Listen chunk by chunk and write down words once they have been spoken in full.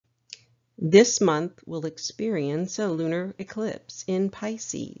This month will experience a lunar eclipse in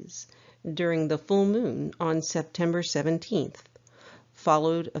Pisces during the full moon on September 17th,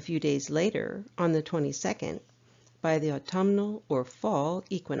 followed a few days later on the 22nd by the autumnal or fall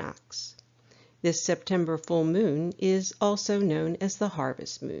equinox. This September full moon is also known as the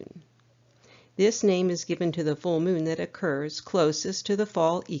harvest moon. This name is given to the full moon that occurs closest to the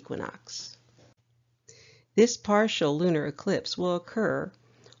fall equinox. This partial lunar eclipse will occur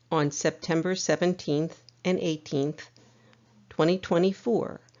on September 17th and 18th,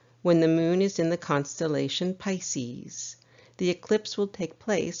 2024, when the moon is in the constellation Pisces. The eclipse will take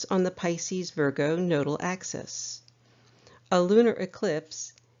place on the Pisces-Virgo nodal axis. A lunar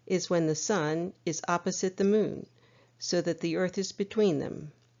eclipse is when the sun is opposite the moon, so that the earth is between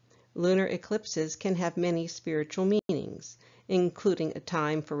them. Lunar eclipses can have many spiritual meanings, including a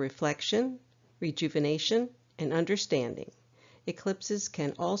time for reflection, rejuvenation, and understanding. Eclipses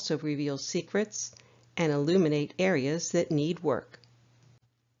can also reveal secrets and illuminate areas that need work.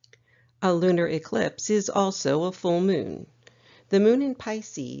 A lunar eclipse is also a full moon. The moon in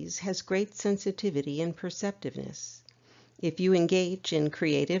Pisces has great sensitivity and perceptiveness. If you engage in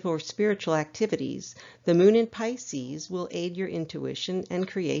creative or spiritual activities, the moon in Pisces will aid your intuition and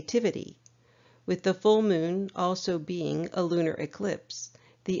creativity. With the full moon also being a lunar eclipse,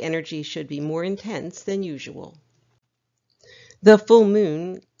 the energy should be more intense than usual. The full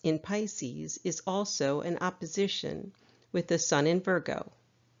moon in Pisces is also in opposition with the sun in Virgo.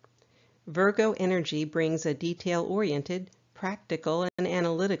 Virgo energy brings a detail-oriented, practical, and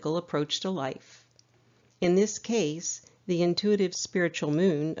analytical approach to life. In this case, the intuitive spiritual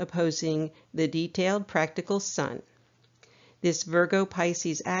moon opposing the detailed practical sun. This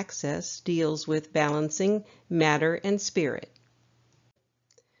Virgo-Pisces axis deals with balancing matter and spirit.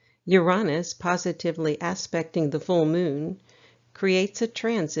 Uranus, positively aspecting the full moon, creates a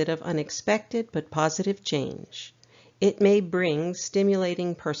transit of unexpected but positive change. It may bring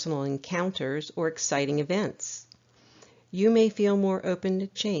stimulating personal encounters or exciting events. You may feel more open to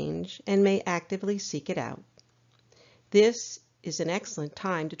change and may actively seek it out. This is an excellent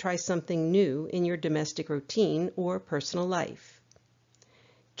time to try something new in your domestic routine or personal life.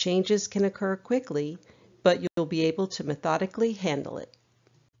 Changes can occur quickly, but you'll be able to methodically handle it.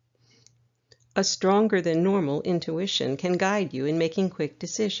 A stronger than normal intuition can guide you in making quick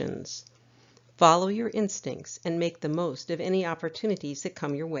decisions. Follow your instincts and make the most of any opportunities that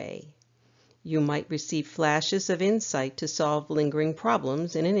come your way. You might receive flashes of insight to solve lingering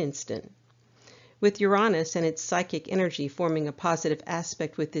problems in an instant. With Uranus and its psychic energy forming a positive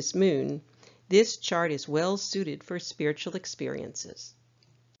aspect with this moon, this chart is well suited for spiritual experiences.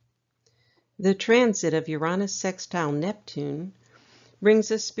 The transit of Uranus sextile Neptune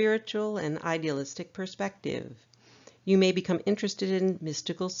brings a spiritual and idealistic perspective. You may become interested in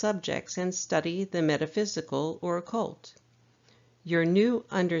mystical subjects and study the metaphysical or occult. Your new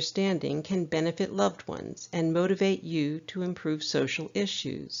understanding can benefit loved ones and motivate you to improve social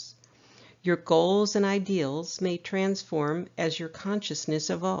issues. Your goals and ideals may transform as your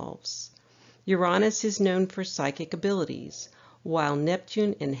consciousness evolves. Uranus is known for psychic abilities, while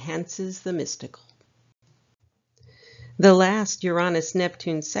Neptune enhances the mystical. The last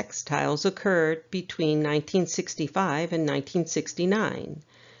Uranus-Neptune sextiles occurred between 1965 and 1969,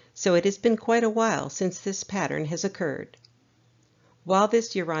 so it has been quite a while since this pattern has occurred. While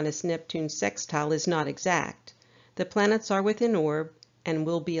this Uranus-Neptune sextile is not exact, the planets are within orb and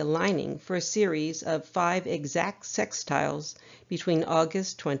will be aligning for a series of 5 exact sextiles between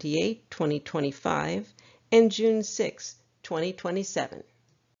August 28, 2025 and June 6, 2027.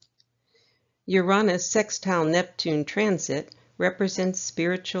 Uranus sextile Neptune transit represents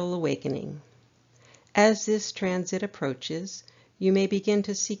spiritual awakening. As this transit approaches, you may begin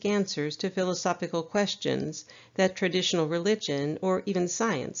to seek answers to philosophical questions that traditional religion or even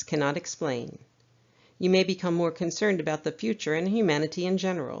science cannot explain. You may become more concerned about the future and humanity in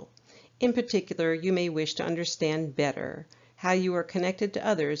general. In particular, you may wish to understand better how you are connected to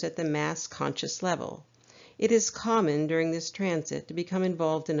others at the mass conscious level. It is common during this transit to become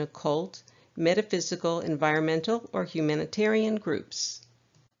involved in occult, metaphysical, environmental, or humanitarian groups.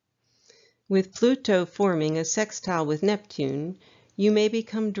 With Pluto forming a sextile with Neptune, you may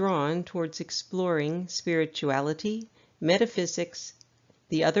become drawn towards exploring spirituality, metaphysics,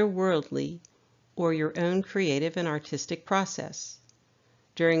 the otherworldly, or your own creative and artistic process.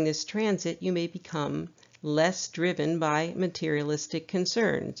 During this transit, you may become less driven by materialistic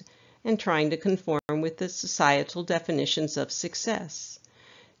concerns and trying to conform with the societal definitions of success.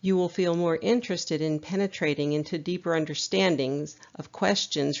 You will feel more interested in penetrating into deeper understandings of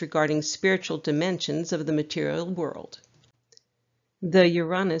questions regarding spiritual dimensions of the material world. The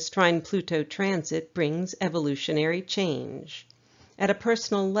Uranus trine Pluto transit brings evolutionary change. At a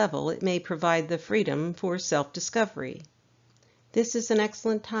personal level, it may provide the freedom for self-discovery. This is an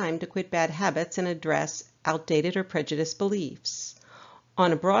excellent time to quit bad habits and address outdated or prejudiced beliefs.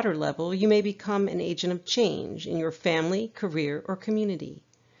 On a broader level, you may become an agent of change in your family, career, or community.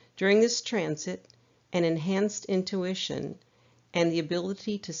 During this transit, an enhanced intuition and the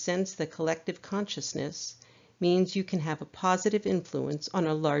ability to sense the collective consciousness means you can have a positive influence on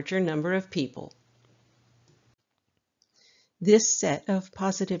a larger number of people. This set of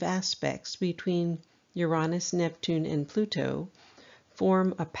positive aspects between Uranus, Neptune, and Pluto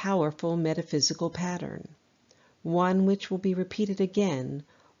form a powerful metaphysical pattern, one which will be repeated again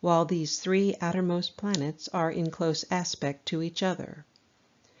while these three outermost planets are in close aspect to each other.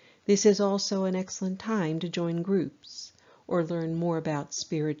 This is also an excellent time to join groups or learn more about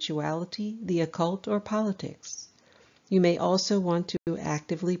spirituality, the occult, or politics. You may also want to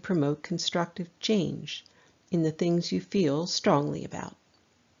actively promote constructive change in the things you feel strongly about.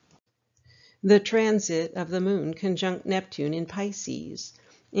 The transit of the Moon conjunct Neptune in Pisces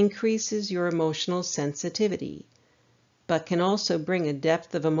increases your emotional sensitivity, but can also bring a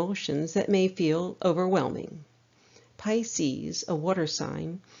depth of emotions that may feel overwhelming. Pisces, a water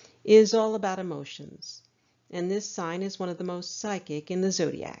sign, is all about emotions, and this sign is one of the most psychic in the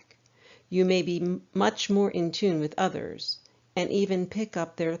zodiac. You may be much more in tune with others, and even pick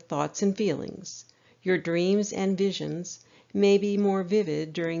up their thoughts and feelings. Your dreams and visions may be more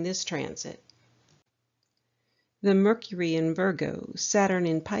vivid during this transit. The Mercury in Virgo, Saturn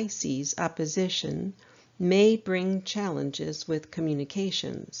in Pisces opposition may bring challenges with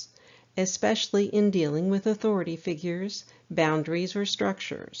communications, especially in dealing with authority figures, boundaries, or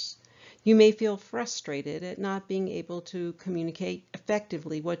structures. You may feel frustrated at not being able to communicate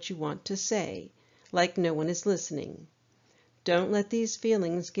effectively what you want to say, like no one is listening. Don't let these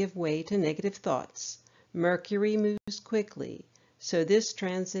feelings give way to negative thoughts. Mercury moves quickly, so this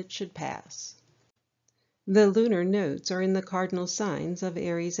transit should pass. The lunar nodes are in the cardinal signs of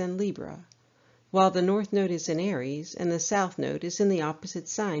Aries and Libra, while the north node is in Aries and the south node is in the opposite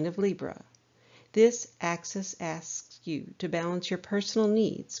sign of Libra. This axis asks you to balance your personal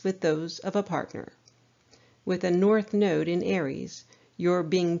needs with those of a partner. With a north node in Aries, you're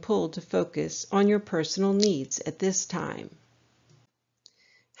being pulled to focus on your personal needs at this time.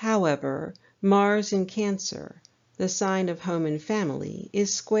 However, Mars in Cancer, the sign of home and family,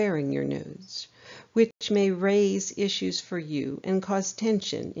 is squaring your nodes, which may raise issues for you and cause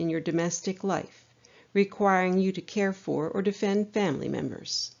tension in your domestic life, requiring you to care for or defend family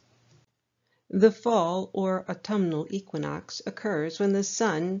members. The fall or autumnal equinox occurs when the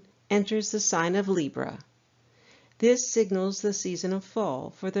sun enters the sign of Libra. This signals the season of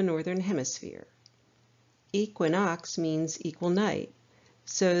fall for the northern hemisphere. Equinox means equal night,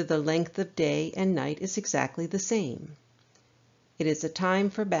 so the length of day and night is exactly the same. It is a time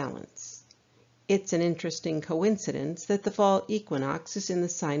for balance. It's an interesting coincidence that the fall equinox is in the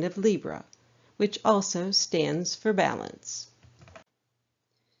sign of Libra, which also stands for balance.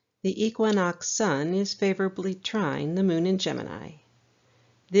 The equinox sun is favorably trine the moon in Gemini.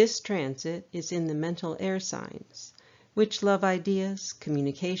 This transit is in the mental air signs, which love ideas,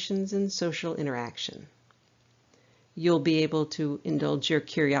 communications, and social interaction. You'll be able to indulge your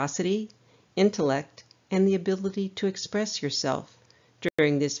curiosity, intellect, and the ability to express yourself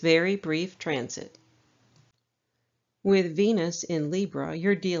during this very brief transit. With Venus in Libra,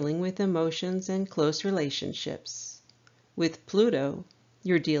 you're dealing with emotions and close relationships. With Pluto,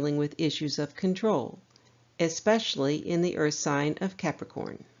 you're dealing with issues of control, especially in the Earth sign of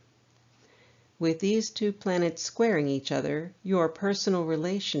Capricorn. With these two planets squaring each other, your personal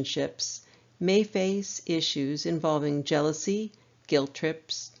relationships may face issues involving jealousy, guilt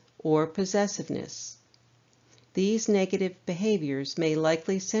trips, or possessiveness. These negative behaviors may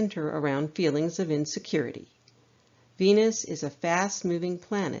likely center around feelings of insecurity. Venus is a fast-moving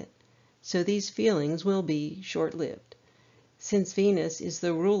planet, so these feelings will be short-lived. Since Venus is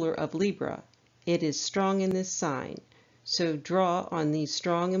the ruler of Libra, it is strong in this sign, so draw on these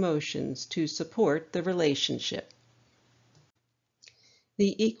strong emotions to support the relationship.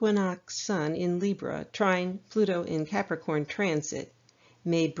 The equinox sun in Libra trine Pluto in Capricorn transit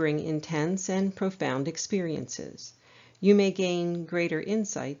may bring intense and profound experiences. You may gain greater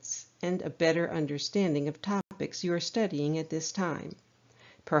insights and a better understanding of topics you are studying at this time,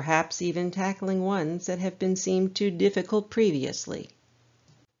 perhaps even tackling ones that have been seemed too difficult previously.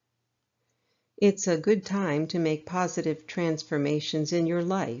 It's a good time to make positive transformations in your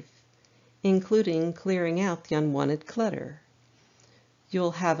life, including clearing out the unwanted clutter.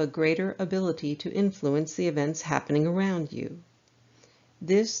 You'll have a greater ability to influence the events happening around you.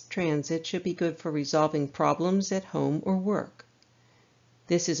 This transit should be good for resolving problems at home or work.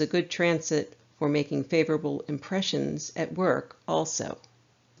 This is a good transit for making favorable impressions at work also.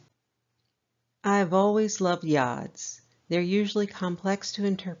 I've always loved yads. They're usually complex to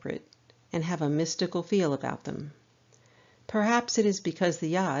interpret and have a mystical feel about them. Perhaps it is because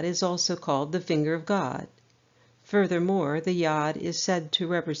the yad is also called the finger of God. Furthermore, the yad is said to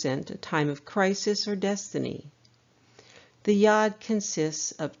represent a time of crisis or destiny. The yad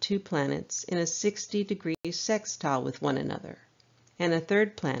consists of two planets in a 60-degree sextile with one another, and a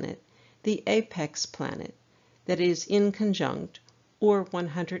third planet, the apex planet, that is inconjunct or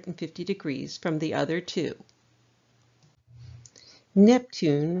 150 degrees from the other two.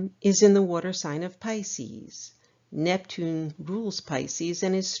 Neptune is in the water sign of Pisces. Neptune rules Pisces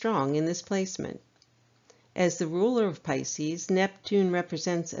and is strong in this placement. As the ruler of Pisces, Neptune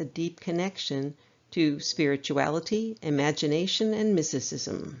represents a deep connection to spirituality, imagination, and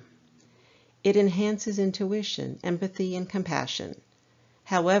mysticism. It enhances intuition, empathy, and compassion.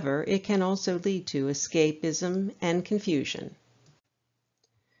 However, it can also lead to escapism and confusion.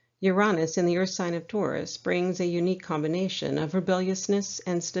 Uranus in the earth sign of Taurus brings a unique combination of rebelliousness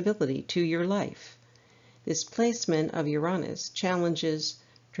and stability to your life. This placement of Uranus challenges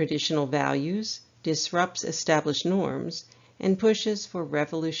traditional values, disrupts established norms, and pushes for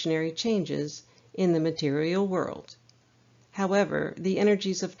revolutionary changes in the material world. However, the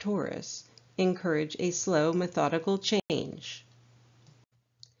energies of Taurus encourage a slow, methodical change.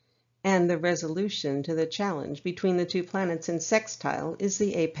 And the resolution to the challenge between the two planets in sextile is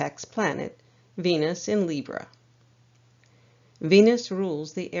the apex planet, Venus in Libra. Venus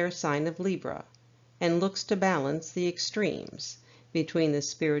rules the air sign of Libra and looks to balance the extremes between the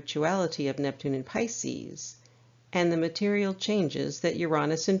spirituality of Neptune in Pisces and the material changes that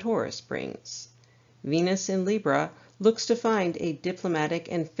Uranus in Taurus brings. Venus in Libra looks to find a diplomatic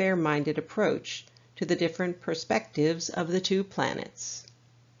and fair-minded approach to the different perspectives of the two planets.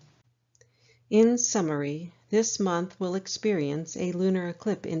 In summary, this month will experience a lunar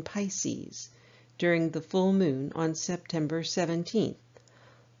eclipse in Pisces during the full moon on September 17th,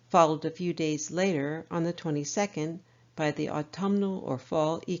 followed a few days later on the 22nd by the autumnal or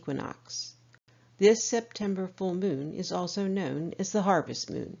fall equinox. This September full moon is also known as the harvest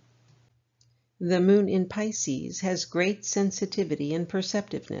moon. The moon in Pisces has great sensitivity and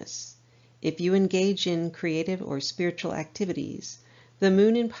perceptiveness. If you engage in creative or spiritual activities, the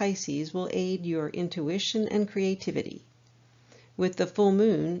moon in Pisces will aid your intuition and creativity. With the full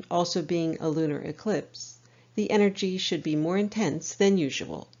moon also being a lunar eclipse, the energy should be more intense than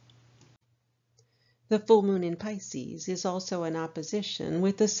usual. The full moon in Pisces is also in opposition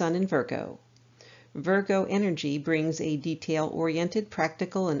with the sun in Virgo. Virgo energy brings a detail-oriented,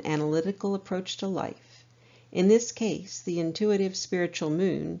 practical, and analytical approach to life. In this case, the intuitive spiritual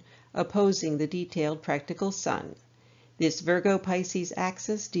moon opposing the detailed practical sun. This Virgo-Pisces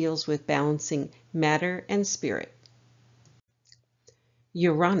axis deals with balancing matter and spirit.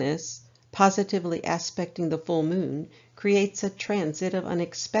 Uranus, positively aspecting the full moon, creates a transit of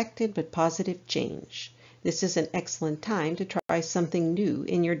unexpected but positive change. This is an excellent time to try something new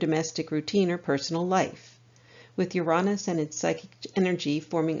in your domestic routine or personal life. With Uranus and its psychic energy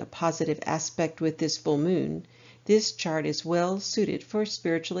forming a positive aspect with this full moon, this chart is well suited for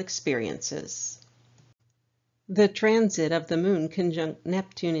spiritual experiences. The transit of the moon conjunct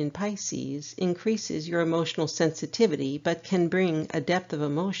Neptune in Pisces increases your emotional sensitivity but can bring a depth of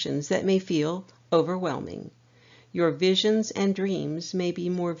emotions that may feel overwhelming. Your visions and dreams may be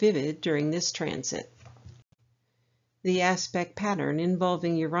more vivid during this transit. The aspect pattern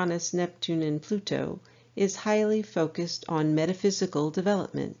involving Uranus, Neptune, and Pluto is highly focused on metaphysical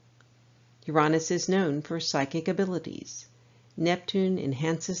development. Uranus is known for psychic abilities. Neptune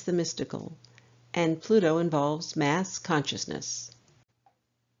enhances the mystical, and Pluto involves mass consciousness.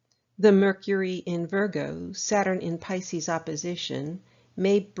 The Mercury in Virgo, Saturn in Pisces opposition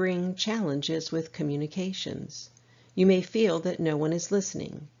may bring challenges with communications. You may feel that no one is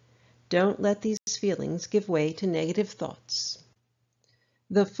listening. Don't let these feelings give way to negative thoughts.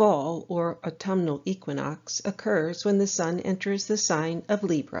 The fall or autumnal equinox occurs when the sun enters the sign of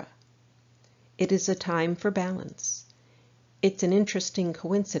Libra. It is a time for balance. It's an interesting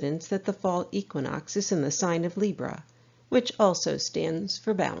coincidence that the fall equinox is in the sign of Libra, which also stands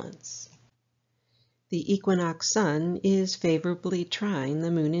for balance. The equinox sun is favorably trine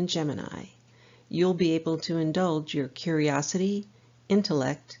the moon in Gemini. You'll be able to indulge your curiosity,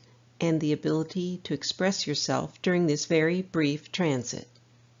 intellect, and the ability to express yourself during this very brief transit.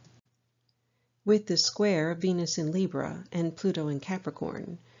 With the square of Venus in Libra and Pluto in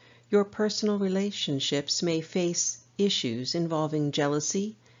Capricorn, your personal relationships may face issues involving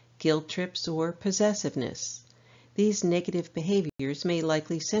jealousy, guilt trips, or possessiveness. These negative behaviors may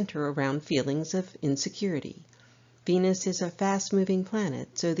likely center around feelings of insecurity. Venus is a fast-moving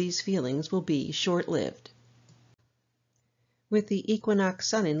planet, so these feelings will be short-lived. With the equinox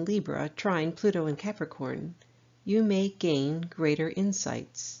sun in Libra trine Pluto in Capricorn, you may gain greater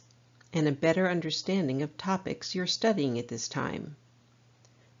insights and a better understanding of topics you're studying at this time,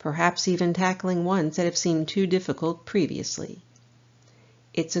 perhaps even tackling ones that have seemed too difficult previously.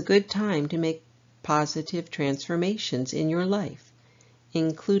 It's a good time to make positive transformations in your life,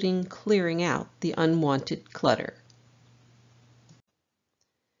 including clearing out the unwanted clutter.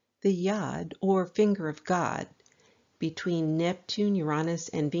 The Yod, or finger of God, between Neptune, Uranus,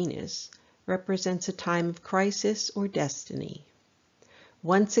 and Venus represents a time of crisis or destiny.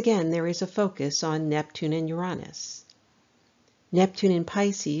 Once again, there is a focus on Neptune and Uranus. Neptune in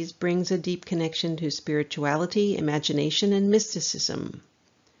Pisces brings a deep connection to spirituality, imagination, and mysticism.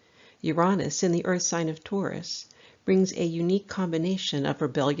 Uranus in the earth sign of Taurus brings a unique combination of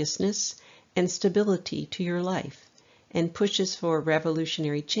rebelliousness and stability to your life and pushes for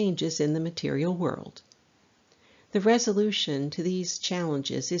revolutionary changes in the material world. The resolution to these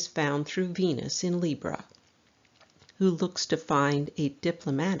challenges is found through Venus in Libra, who looks to find a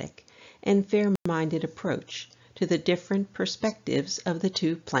diplomatic and fair-minded approach to the different perspectives of the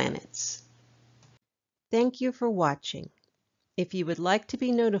two planets. Thank you for watching. If you would like to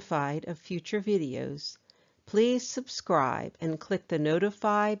be notified of future videos, please subscribe and click the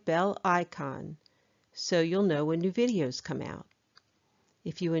notify bell icon so you'll know when new videos come out.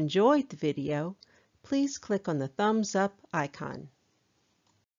 If you enjoyed the video, please click on the thumbs up icon.